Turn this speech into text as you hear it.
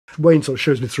Wayne sort of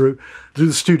shows me through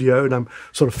the studio, and I'm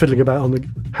sort of fiddling about on the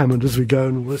Hammond as we go,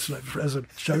 and all this as a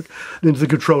joke. And into the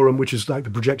control room, which is like the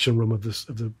projection room of the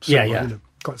cinema, you know,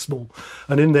 quite small.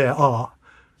 And in there are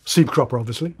Steve Cropper,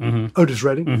 obviously, Otis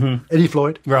Redding, Eddie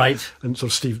Floyd, right, and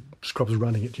sort of Steve Cropper's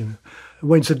running it. You know, and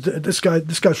Wayne said, "This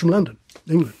guy's from London,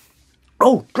 England."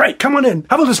 Oh, great! Come on in.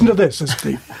 Have a listen to this, says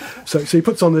Steve. So he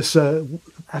puts on this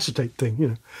acetate thing, you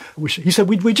know. He said,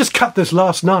 we just cut this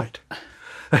last night.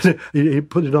 And he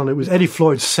put it on. It was Eddie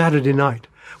Floyd's Saturday Night,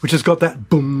 which has got that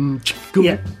boom,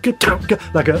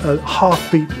 like a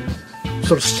half-beat,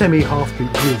 sort of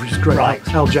semi-half-beat groove, which is great. Right.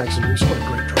 Al Jackson is quite a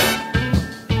great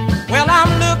drummer. Well,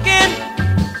 I'm looking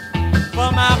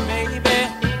for my baby.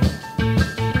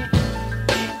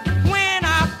 When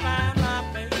I find my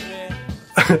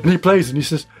baby. And he plays and he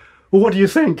says, well, what do you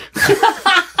think?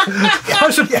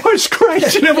 I said, oh, it's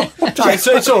great. You know,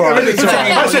 it's all right.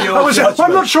 I said,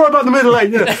 I'm not sure about the middle eight.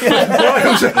 You know.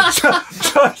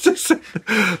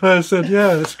 I said,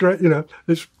 yeah, it's great. You know,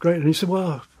 it's great. And he said,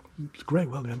 well, it's great.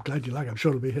 Well, I'm glad you like it. I'm sure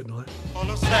it'll be hitting all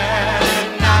that.